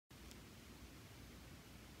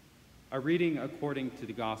A reading according to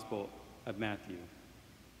the Gospel of Matthew.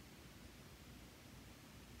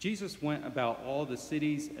 Jesus went about all the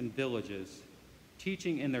cities and villages,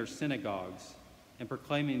 teaching in their synagogues and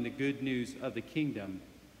proclaiming the good news of the kingdom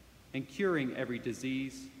and curing every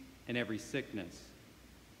disease and every sickness.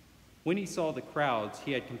 When he saw the crowds,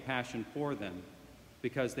 he had compassion for them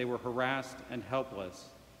because they were harassed and helpless,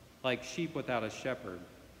 like sheep without a shepherd.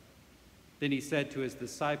 Then he said to his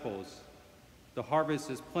disciples, "The harvest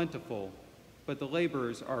is plentiful, but the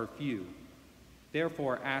laborers are few.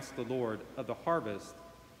 Therefore ask the Lord of the harvest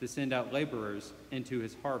to send out laborers into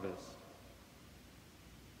his harvest."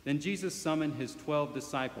 Then Jesus summoned his 12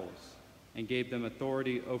 disciples and gave them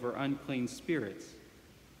authority over unclean spirits,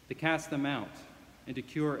 to cast them out and to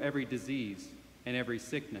cure every disease and every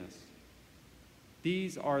sickness.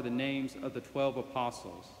 These are the names of the 12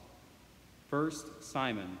 apostles. First,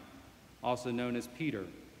 Simon, also known as Peter,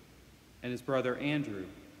 and his brother Andrew,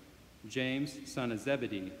 James, son of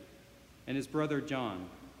Zebedee, and his brother John,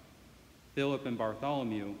 Philip and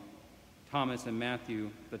Bartholomew, Thomas and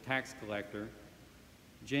Matthew, the tax collector,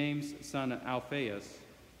 James, son of Alphaeus,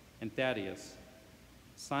 and Thaddeus,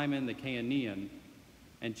 Simon the Canaanian,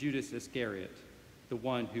 and Judas Iscariot, the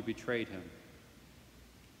one who betrayed him.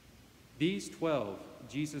 These 12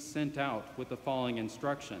 Jesus sent out with the following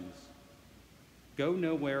instructions: "Go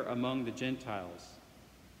nowhere among the Gentiles,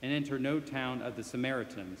 and enter no town of the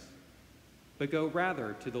Samaritans, but go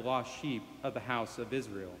rather to the lost sheep of the house of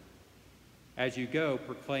Israel. As you go,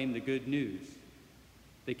 proclaim the good news.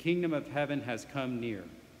 The kingdom of heaven has come near.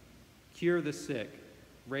 Cure the sick,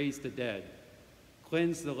 raise the dead,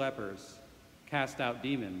 cleanse the lepers, cast out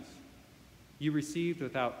demons. You received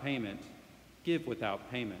without payment, give without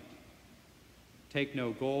payment. Take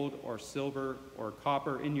no gold or silver or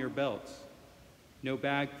copper in your belts, no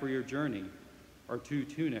bag for your journey, or 2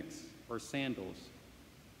 tunics or sandals,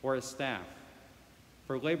 or a staff,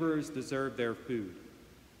 for laborers deserve their food.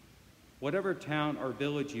 Whatever town or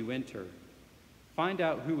village you enter, find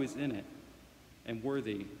out who is in it and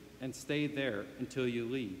worthy, and stay there until you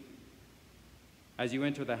leave. As you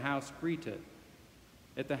enter the house, greet it.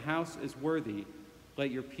 If the house is worthy,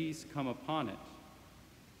 let your peace come upon it.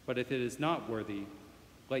 But if it is not worthy,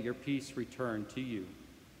 let your peace return to you.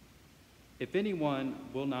 If anyone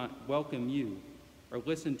will not welcome you or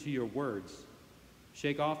listen to your words,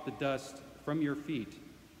 shake off the dust from your feet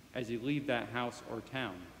as you leave that house or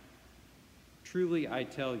town. Truly, I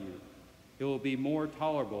tell you, it will be more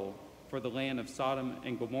tolerable for the land of Sodom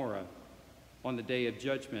and Gomorrah on the day of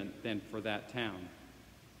judgment than for that town.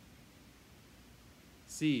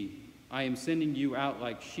 See, I am sending you out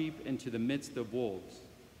like sheep into the midst of wolves.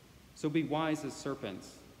 So be wise as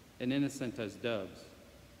serpents and innocent as doves.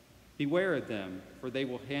 Beware of them, for they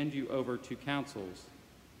will hand you over to councils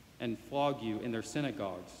and flog you in their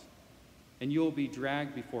synagogues, and you will be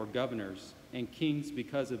dragged before governors and kings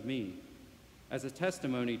because of me, as a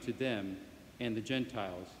testimony to them and the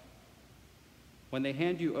Gentiles. When they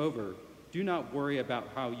hand you over, do not worry about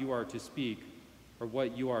how you are to speak or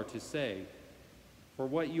what you are to say, for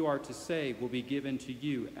what you are to say will be given to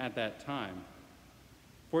you at that time.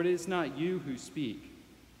 For it is not you who speak,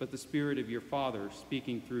 but the Spirit of your Father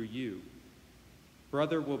speaking through you.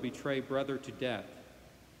 Brother will betray brother to death,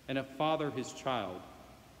 and a father his child,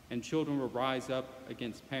 and children will rise up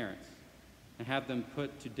against parents and have them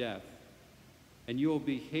put to death. And you will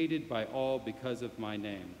be hated by all because of my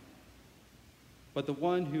name. But the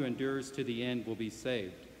one who endures to the end will be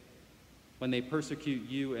saved. When they persecute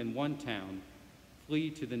you in one town, flee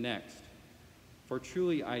to the next. For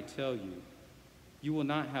truly I tell you, you will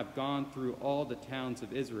not have gone through all the towns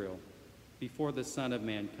of Israel before the Son of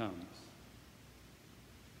Man comes."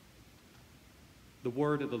 The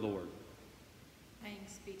word of the Lord.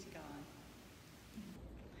 Thanks be to God.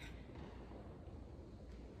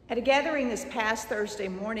 At a gathering this past Thursday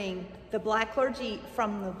morning, the black clergy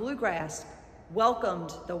from the Bluegrass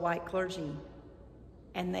welcomed the white clergy,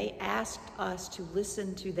 and they asked us to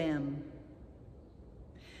listen to them.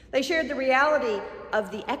 They shared the reality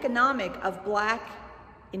of the economic of Black,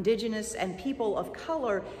 Indigenous, and people of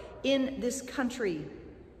color in this country,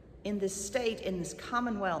 in this state, in this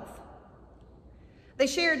Commonwealth. They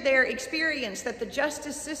shared their experience that the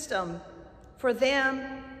justice system for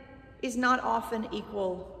them is not often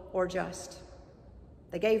equal or just.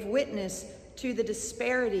 They gave witness to the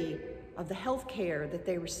disparity of the health care that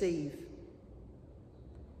they receive.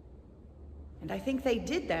 And I think they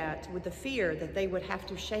did that with the fear that they would have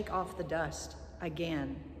to shake off the dust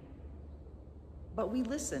again. But we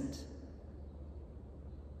listened.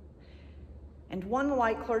 And one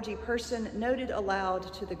white clergy person noted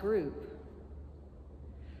aloud to the group,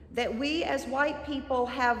 that we as white people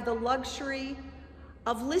have the luxury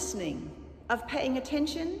of listening, of paying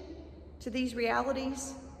attention to these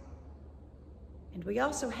realities. And we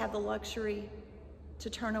also have the luxury to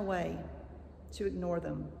turn away, to ignore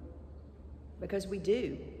them, because we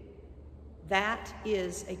do. That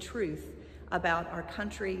is a truth about our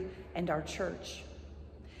country and our church.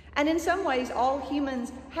 And in some ways, all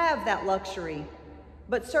humans have that luxury.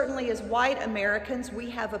 But certainly as white Americans, we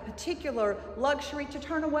have a particular luxury to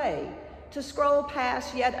turn away, to scroll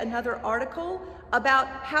past yet another article about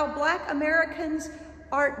how Black Americans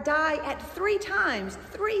die at three times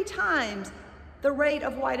the rate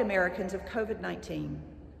of white Americans of COVID-19.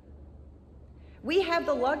 We have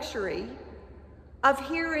the luxury of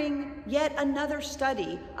hearing yet another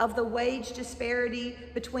study of the wage disparity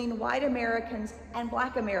between white Americans and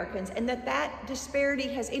Black Americans, and that disparity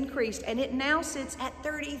has increased, and it now sits at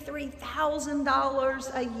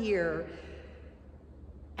 $33,000 a year.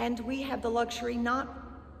 And we have the luxury not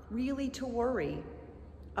really to worry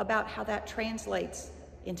about how that translates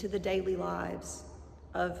into the daily lives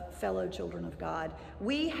of fellow children of God.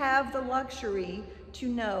 We have the luxury to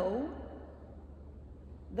know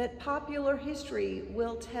that popular history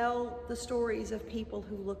will tell the stories of people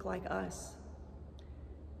who look like us,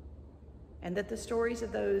 and that the stories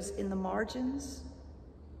of those in the margins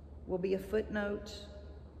will be a footnote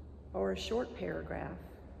or a short paragraph,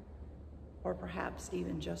 or perhaps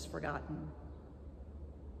even just forgotten.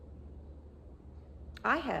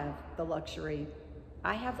 I have the luxury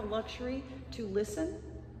to listen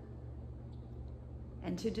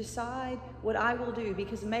and to decide what I will do,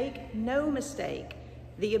 because make no mistake,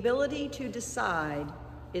 the ability to decide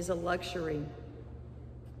is a luxury.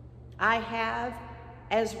 I have,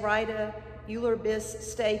 as Rita Euler-Biss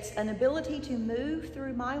states, an ability to move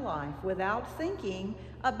through my life without thinking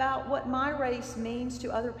about what my race means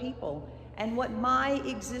to other people and what my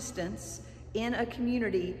existence in a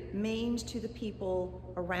community means to the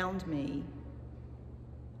people around me.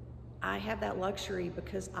 I have that luxury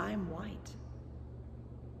because I'm white.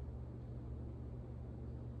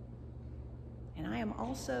 And I am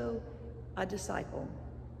also a disciple.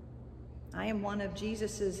 I am one of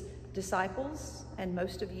Jesus's disciples, and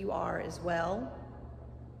most of you are as well.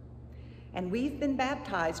 And we've been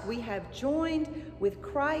baptized. We have joined with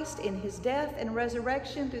Christ in his death and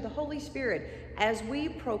resurrection through the Holy Spirit as we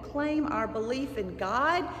proclaim our belief in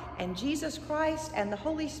God and Jesus Christ and the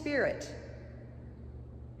Holy Spirit.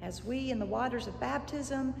 As we, in the waters of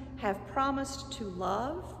baptism, have promised to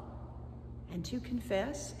love and to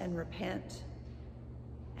confess and repent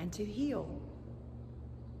and to heal.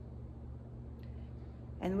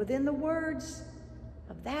 And within the words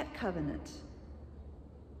of that covenant,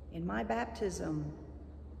 in my baptism,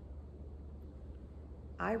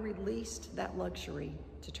 I released that luxury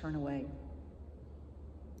to turn away,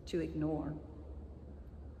 to ignore,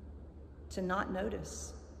 to not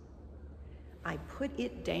notice. I put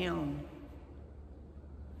it down.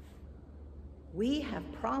 We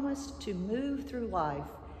have promised to move through life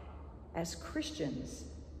as Christians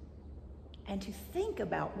and to think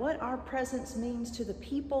about what our presence means to the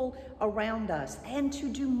people around us, and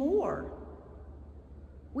to do more.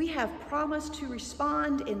 We have promised to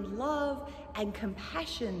respond in love and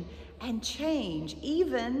compassion and change,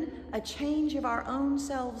 even a change of our own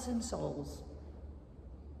selves and souls.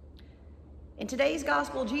 In today's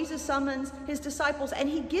gospel, Jesus summons his disciples and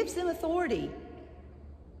he gives them authority.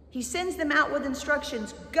 He sends them out with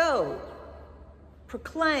instructions: go,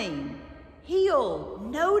 proclaim, heal,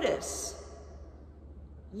 notice,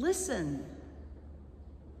 listen,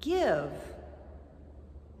 give,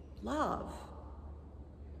 love.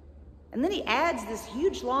 And then he adds this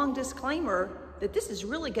huge long disclaimer that this is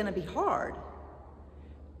really going to be hard,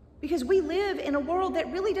 because we live in a world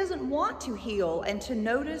that really doesn't want to heal and to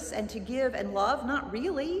notice and to give and love. Not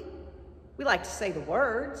really. We like to say the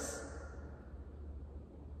words.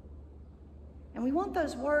 And we want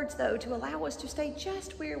those words, though, to allow us to stay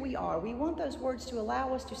just where we are. We want those words to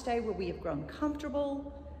allow us to stay where we have grown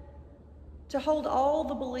comfortable, to hold all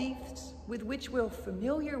the beliefs with which we're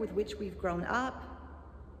familiar, with which we've grown up.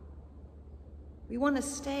 We want to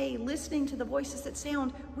stay listening to the voices that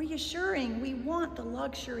sound reassuring. We want the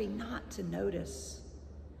luxury not to notice.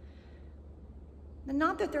 And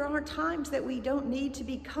not that there aren't times that we don't need to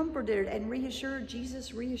be comforted and reassured.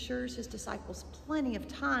 Jesus reassures his disciples plenty of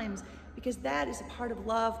times, because that is a part of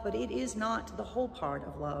love, but it is not the whole part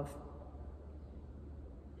of love.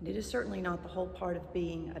 And it is certainly not the whole part of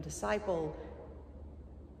being a disciple.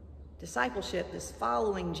 Discipleship, this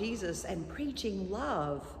following Jesus and preaching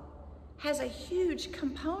love, has a huge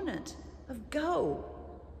component of go,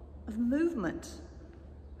 of movement,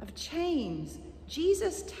 of change,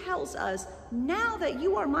 Jesus tells us, now that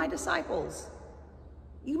you are my disciples,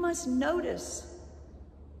 you must notice,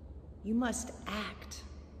 you must act.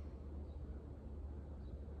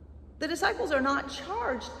 The disciples are not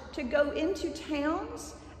charged to go into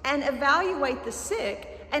towns and evaluate the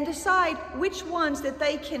sick and decide which ones that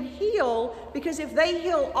they can heal, because if they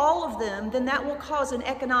heal all of them, then that will cause an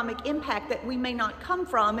economic impact that we may not come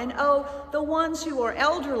from. And oh, the ones who are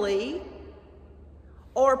elderly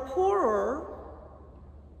or poorer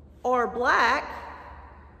or black,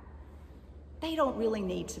 they don't really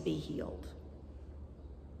need to be healed.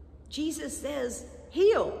 Jesus says,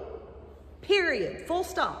 heal, period, full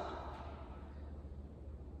stop.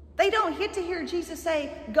 They don't get to hear Jesus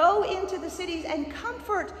say, go into the cities and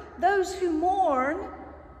comfort those who mourn,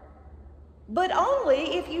 but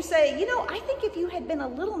only if you say, you know, I think if you had been a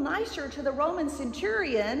little nicer to the Roman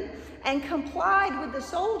centurion and complied with the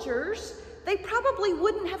soldiers, they probably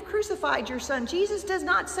wouldn't have crucified your son. Jesus does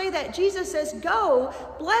not say that. Jesus says, go,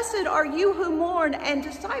 blessed are you who mourn, and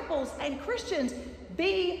disciples and Christians,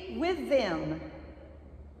 be with them.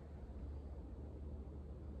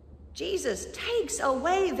 Jesus takes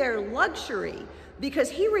away their luxury because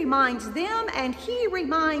he reminds them and he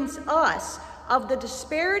reminds us of the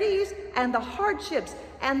disparities and the hardships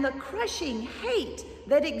and the crushing hate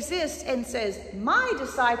that exists, and says, my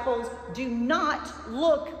disciples do not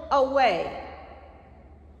look away.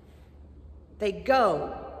 They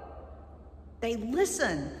go, they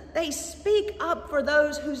listen, they speak up for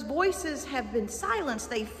those whose voices have been silenced,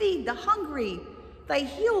 they feed the hungry, they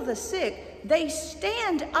heal the sick, they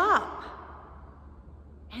stand up,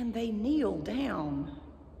 and they kneel down.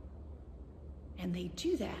 And they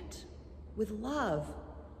do that with love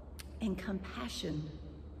and compassion.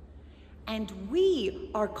 And we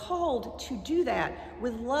are called to do that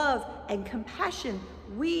with love and compassion.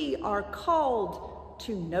 We are called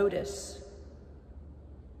to notice.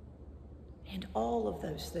 And all of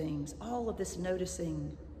those things, all of this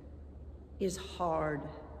noticing is hard.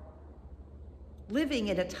 Living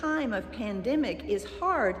at a time of pandemic is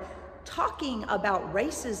hard. Talking about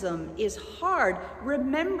racism is hard.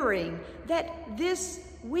 Remembering that this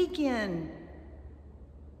weekend,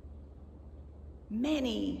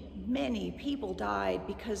 many people died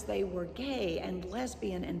because they were gay and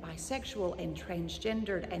lesbian and bisexual and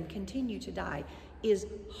transgendered and continue to die is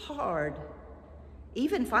hard.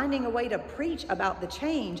 Even finding a way to preach about the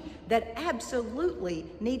change that absolutely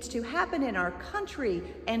needs to happen in our country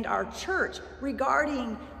and our church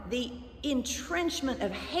regarding the entrenchment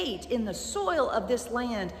of hate in the soil of this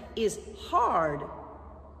land is hard.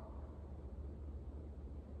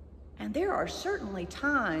 And there are certainly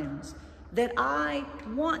times that I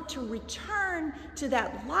want to return to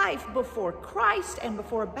that life before Christ and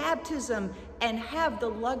before baptism and have the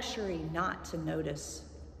luxury not to notice.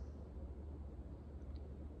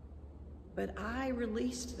 But I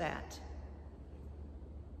released that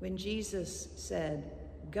when Jesus said,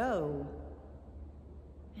 go,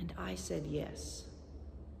 and I said yes.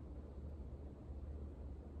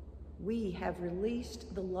 We have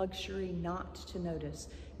released the luxury not to notice,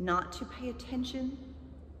 not to pay attention,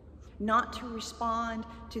 not to respond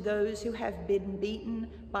to those who have been beaten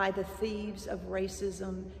by the thieves of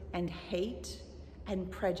racism and hate and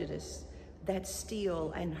prejudice that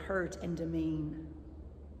steal and hurt and demean.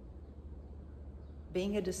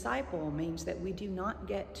 Being a disciple means that we do not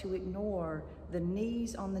get to ignore the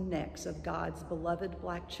knees on the necks of God's beloved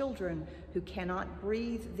black children who cannot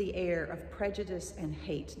breathe the air of prejudice and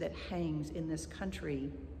hate that hangs in this country.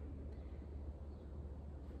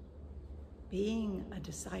 Being a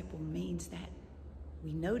disciple means that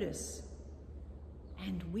we notice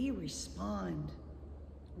and we respond.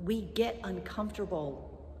 We get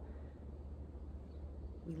uncomfortable.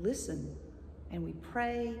 We listen and we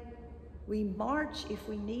pray. We march if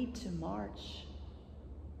we need to march.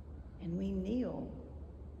 And we kneel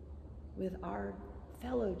with our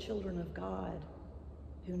fellow children of God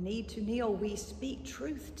who need to kneel. We speak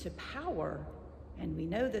truth to power, and we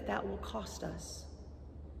know that that will cost us.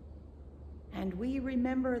 And we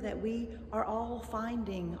remember that we are all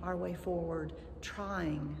finding our way forward,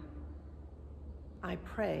 trying. I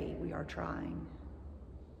pray we are trying.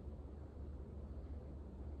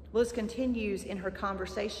 Liz continues in her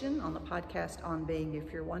conversation on the podcast On Being,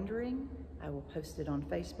 if you're wondering. I will post it on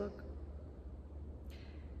Facebook.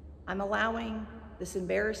 I'm allowing this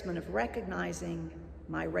embarrassment of recognizing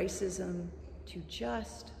my racism to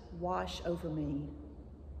just wash over me,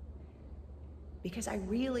 because I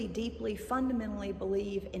really deeply, fundamentally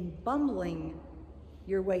believe in bumbling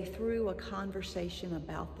your way through a conversation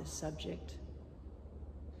about this subject,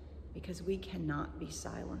 because we cannot be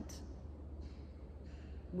silent.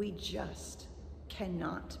 We just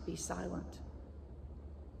cannot be silent.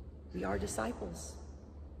 We are disciples.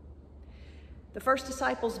 The first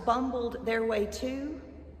disciples bumbled their way too,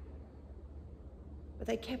 but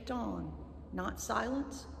they kept on, not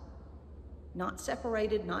silent, not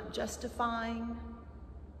separated, not justifying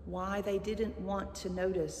why they didn't want to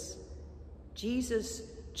notice. Jesus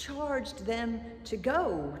charged them to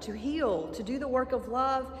go, to heal, to do the work of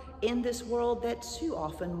love in this world that too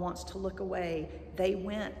often wants to look away. They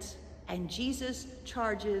went, and Jesus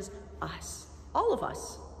charges us, all of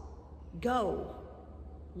us, go,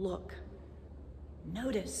 look,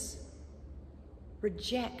 notice,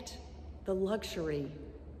 reject the luxury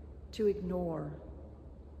to ignore,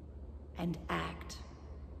 and act.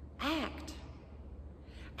 Act.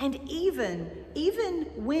 And even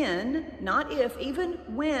when, not if, even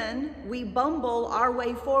when we bumble our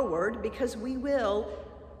way forward, because we will,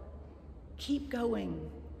 keep going,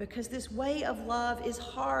 because this way of love is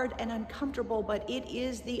hard and uncomfortable, but it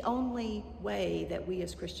is the only way that we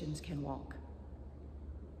as Christians can walk.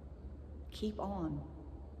 Keep on.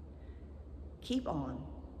 Keep on.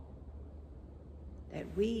 That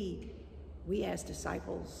we as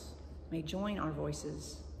disciples may join our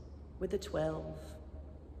voices with the 12,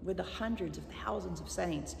 with the hundreds of thousands of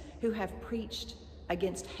saints who have preached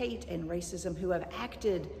against hate and racism, who have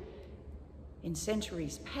acted in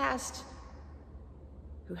centuries past,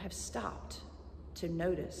 who have stopped to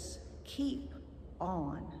notice. Keep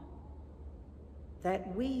on,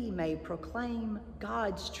 that we may proclaim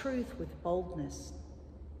God's truth with boldness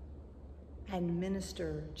and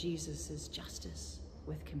minister Jesus' justice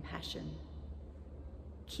with compassion.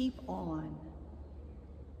 Keep on,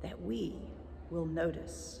 that we will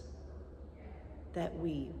notice, that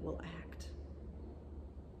we will act.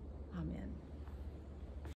 Amen.